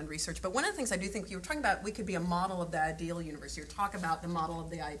continue to fund research. But one of the things I do think you were talking about, we could be a model of the ideal university, or talk about the model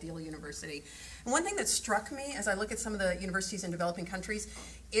of the ideal university. And one thing that struck me as I look at some of the universities in developing countries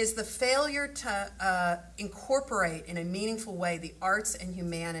is the failure to incorporate in a meaningful way the arts and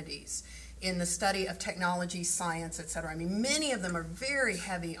humanities in the study of technology, science, et cetera. I mean, many of them are very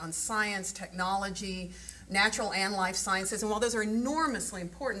heavy on science, technology, natural and life sciences, and while those are enormously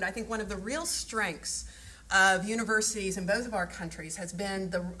important, I think one of the real strengths of universities in both of our countries has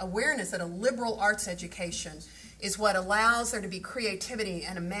been the awareness that a liberal arts education is what allows there to be creativity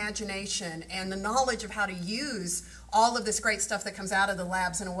and imagination and the knowledge of how to use all of this great stuff that comes out of the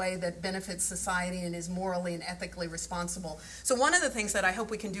labs in a way that benefits society and is morally and ethically responsible. So one of the things that I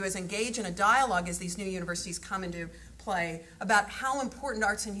hope we can do is engage in a dialogue as these new universities come into play about how important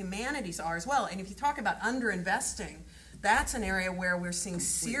arts and humanities are as well. And if you talk about underinvesting, that's an area where we're seeing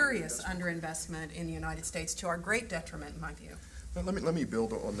serious underinvestment in the United States to our great detriment, in my view. Well, let me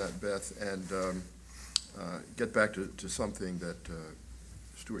build on that, Beth, and get back to something that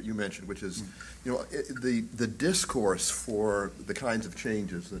Stuart, you mentioned, which is, the discourse for the kinds of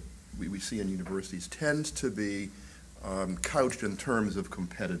changes that we see in universities tends to be couched in terms of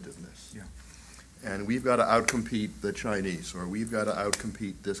competitiveness. Yeah. And we've got to outcompete the Chinese, or we've got to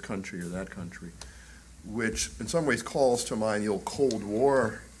outcompete this country or that country, which in some ways calls to mind the old Cold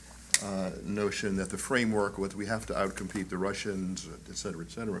War notion that the framework was we have to outcompete the Russians, et cetera,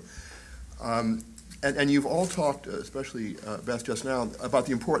 et cetera. And you've all talked, especially Beth just now, about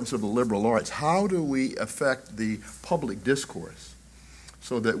the importance of the liberal arts. How do we affect the public discourse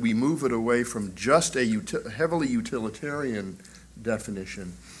so that we move it away from just a heavily utilitarian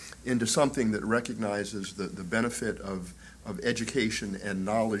definition into something that recognizes the benefit of education and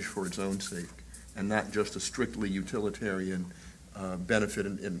knowledge for its own sake, and not just a strictly utilitarian benefit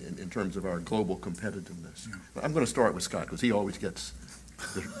in terms of our global competitiveness? Yeah. I'm going to start with Scott, because he always gets...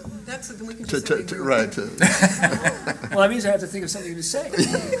 That's something we can right. Well, that means I have to think of something to say.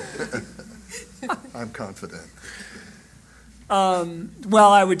 I'm confident.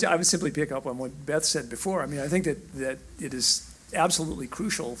 Well, I would simply pick up on what Beth said before. I mean, I think that it is absolutely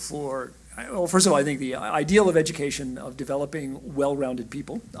crucial for, well, first of all, I think the ideal of education, of developing well-rounded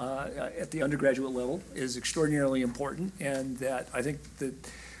people at the undergraduate level, is extraordinarily important, and that I think the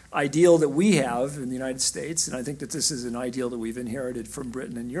ideal that we have in the United States, and I think that this is an ideal that we've inherited from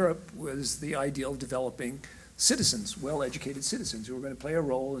Britain and Europe, was the ideal of developing citizens, well-educated citizens who are going to play a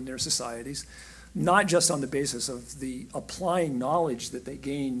role in their societies, not just on the basis of the applying knowledge that they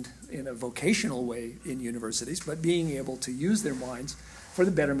gained in a vocational way in universities, but being able to use their minds for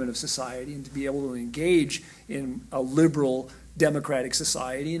the betterment of society and to be able to engage in a liberal, democratic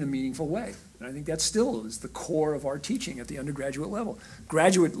society in a meaningful way. And I think that still is the core of our teaching at the undergraduate level.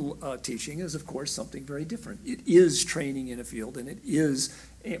 Graduate teaching is, of course, something very different. It is training in a field, and it is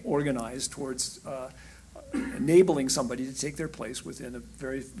organized towards enabling somebody to take their place within a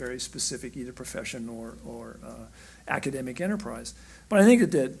very, very specific either profession or academic enterprise. But I think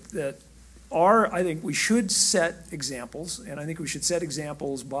I think we should set examples, and I think we should set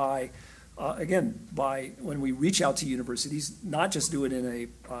examples by when we reach out to universities, not just do it in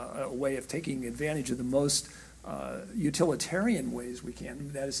a way of taking advantage of the most utilitarian ways we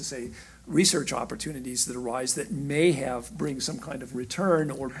can, that is to say, research opportunities that arise that may bring some kind of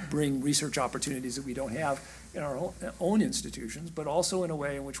return or bring research opportunities that we don't have in our own institutions, but also in a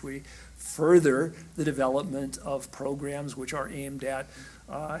way in which we further the development of programs which are aimed at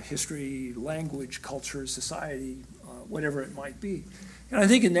history, language, culture, society, whatever it might be. And I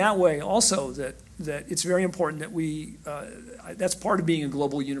think in that way also that it's very important that that's part of being a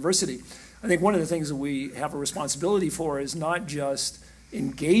global university. I think one of the things that we have a responsibility for is not just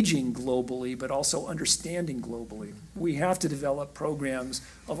engaging globally, but also understanding globally. We have to develop programs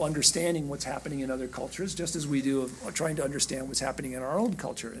of understanding what's happening in other cultures, just as we do of trying to understand what's happening in our own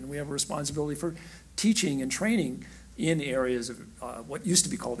culture. And we have a responsibility for teaching and training in areas of what used to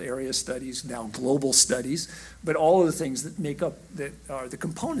be called area studies, now global studies, but all of the things that make up, that are the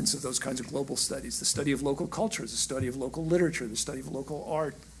components of those kinds of global studies, the study of local cultures, the study of local literature, the study of local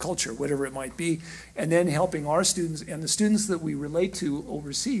art, culture, whatever it might be, and then helping our students and the students that we relate to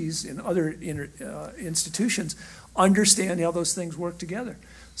overseas in other institutions understand how those things work together.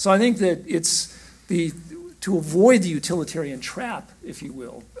 So I think that it's to avoid the utilitarian trap, if you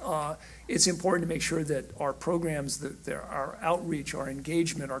will, it's important to make sure that our programs, our outreach, our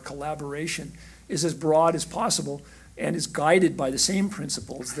engagement, our collaboration is as broad as possible and is guided by the same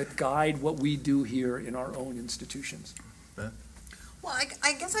principles that guide what we do here in our own institutions. Beth? Well,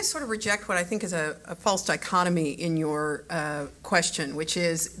 I guess I sort of reject what I think is a false dichotomy in your question, which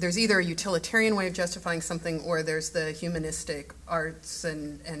is there's either a utilitarian way of justifying something or there's the humanistic arts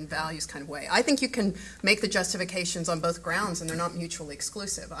and values kind of way. I think you can make the justifications on both grounds and they're not mutually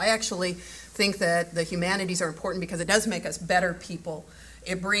exclusive. I actually think that the humanities are important because it does make us better people.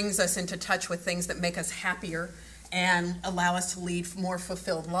 It brings us into touch with things that make us happier and allow us to lead more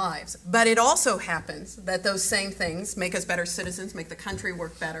fulfilled lives. But it also happens that those same things make us better citizens, make the country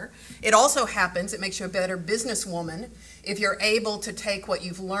work better. It also happens, it makes you a better businesswoman if you're able to take what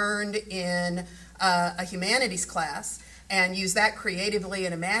you've learned in a humanities class and use that creatively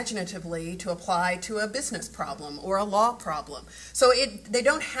and imaginatively to apply to a business problem or a law problem. So they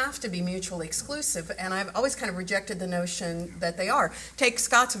don't have to be mutually exclusive, and I've always kind of rejected the notion that they are. Take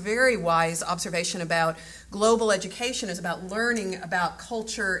Scott's very wise observation about global education is about learning about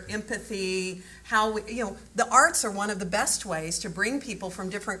culture, empathy, how the arts are one of the best ways to bring people from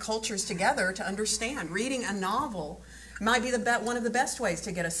different cultures together to understand. Reading a novel might be one of the best ways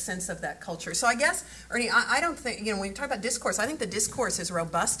to get a sense of that culture. So I guess, Ernie, I don't think, when you talk about discourse, I think the discourse is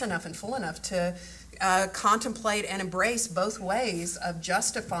robust enough and full enough to contemplate and embrace both ways of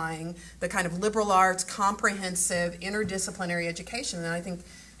justifying the kind of liberal arts, comprehensive, interdisciplinary education that I think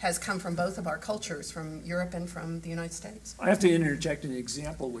has come from both of our cultures, from Europe and from the United States. I have to interject an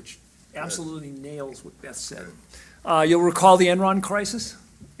example which absolutely nails what Beth said. You'll recall the Enron crisis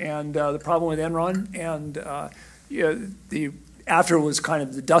and the problem with Enron, and after it was kind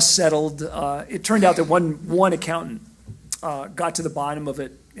of the dust settled, it turned out that one accountant got to the bottom of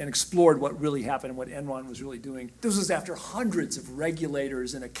it and explored what really happened and what Enron was really doing. This was after hundreds of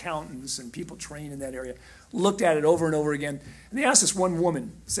regulators and accountants and people trained in that area looked at it over and over again. And they asked this one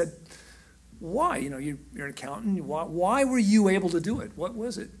woman, said, why? You're an accountant. Why were you able to do it? What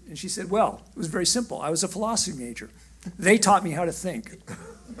was it? And she said, well, it was very simple. I was a philosophy major. They taught me how to think.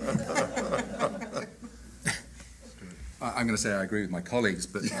 I'm going to say I agree with my colleagues,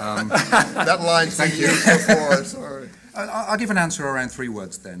 but that line's thank you before. Sorry. I'll give an answer around 3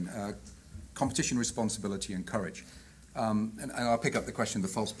 words then: competition, responsibility, and courage. And I'll pick up the question of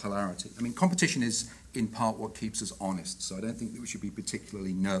the false polarity. I mean, competition is in part what keeps us honest, so I don't think that we should be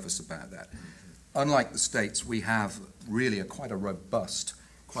particularly nervous about that. Unlike the States, we have really quite a robust,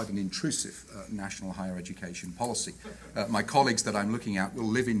 quite an intrusive national higher education policy. My colleagues that I'm looking at will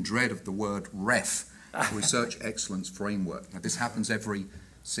live in dread of the word REF, Research Excellence Framework. Now, this happens every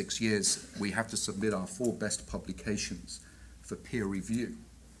 6 years. We have to submit our 4 best publications for peer review.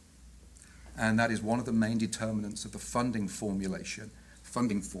 And that is one of the main determinants of the funding formula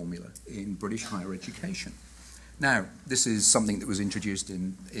in British higher education. Now, this is something that was introduced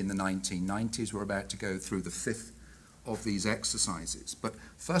in the 1990s. We're about to go through the 5th of these exercises. But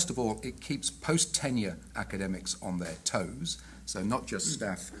first of all, it keeps post-tenure academics on their toes, so not just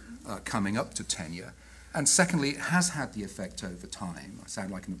staff coming up to tenure. And secondly, it has had the effect over time. I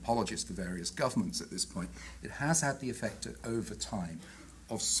sound like an apologist for various governments at this point. It has had the effect over time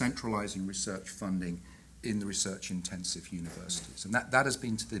of centralizing research funding in the research-intensive universities. And that has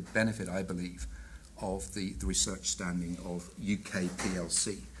been to the benefit, I believe, of the research standing of UK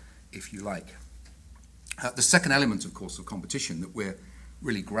PLC, if you like. The second element, of course, of competition that we're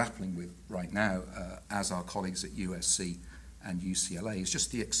really grappling with right now, as our colleagues at USC and UCLA, is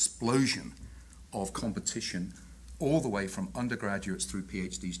just the explosion of competition all the way from undergraduates through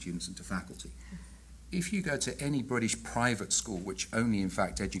PhD students into faculty. If you go to any British private school, which only in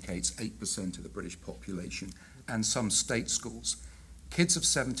fact educates 8% of the British population, and some state schools, kids of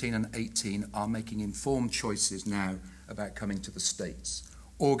 17 and 18 are making informed choices now about coming to the States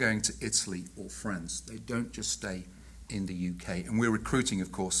or going to Italy or France. They don't just stay in the UK. And we're recruiting,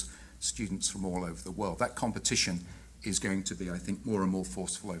 of course, students from all over the world. That competition is going to be, I think, more and more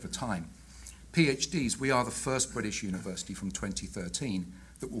forceful over time. PhDs, we are the first British university from 2013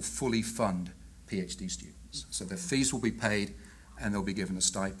 that will fully fund PhD students. So their fees will be paid and they'll be given a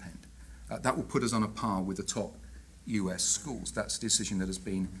stipend. That will put us on a par with the top US schools. That's a decision that has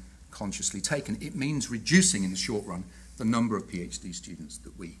been consciously taken. It means reducing in the short run the number of PhD students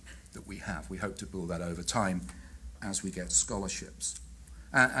that we have. We hope to build that over time as we get scholarships.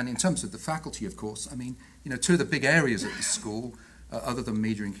 And in terms of the faculty, of course, I mean, 2 of the big areas at the school, other than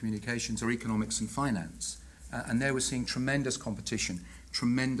media and communications, are economics and finance. And there we're seeing tremendous competition,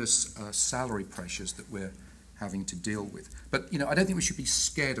 tremendous salary pressures that we're having to deal with. But, I don't think we should be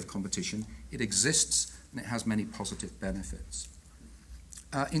scared of competition. It exists, and it has many positive benefits.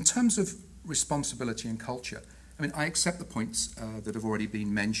 In terms of responsibility and culture, I mean, I accept the points that have already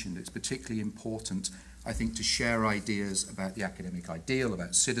been mentioned. It's particularly important, I think, to share ideas about the academic ideal,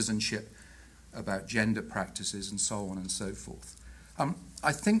 about citizenship, about gender practices, and so on and so forth.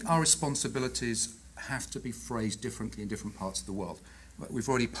 I think our responsibilities have to be phrased differently in different parts of the world. We've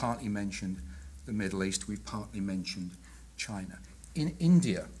already partly mentioned the Middle East, we've partly mentioned China. In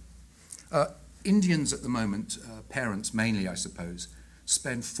India, Indians at the moment, parents mainly I suppose,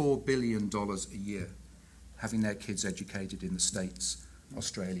 spend $4 billion a year having their kids educated in the States,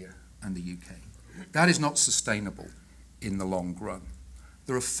 Australia and the UK. That is not sustainable in the long run.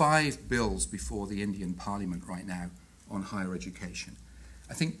 There are 5 bills before the Indian Parliament right now on higher education.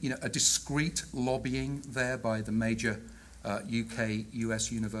 I think a discreet lobbying there by the major UK,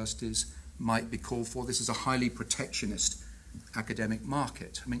 US universities might be called for. This is a highly protectionist academic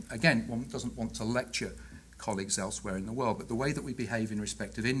market. I mean, again, one doesn't want to lecture colleagues elsewhere in the world, but the way that we behave in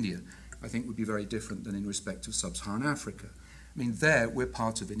respect of India, I think, would be very different than in respect of sub-Saharan Africa. I mean, there we're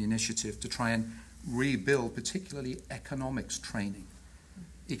part of an initiative to try and rebuild particularly economics training,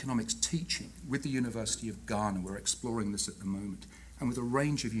 economics teaching. With the University of Ghana, we're exploring this at the moment, and with a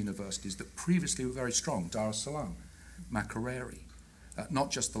range of universities that previously were very strong, Dar es Salaam, Makerere,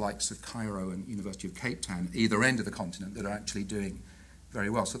 not just the likes of Cairo and University of Cape Town, either end of the continent, that are actually doing very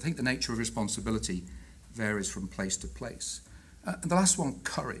well. So I think the nature of responsibility varies from place to place. And the last one,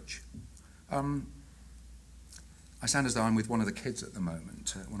 courage. I sound as though I'm with one of the kids at the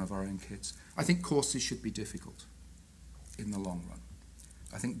moment, one of our own kids. I think courses should be difficult in the long run.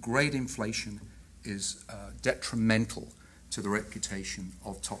 I think grade inflation is detrimental to the reputation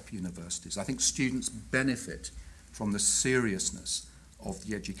of top universities. I think students benefit from the seriousness of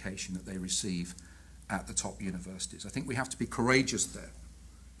the education that they receive at the top universities. I think we have to be courageous there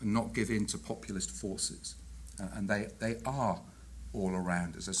and not give in to populist forces. And they are all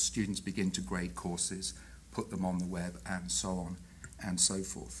around us as students begin to grade courses, put them on the web, and so on and so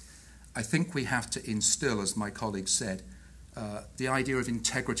forth. I think we have to instill, as my colleague said, the idea of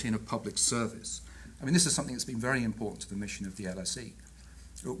integrity and of public service. I mean, this is something that's been very important to the mission of the LSE.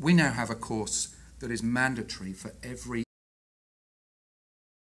 We now have a course that is mandatory for every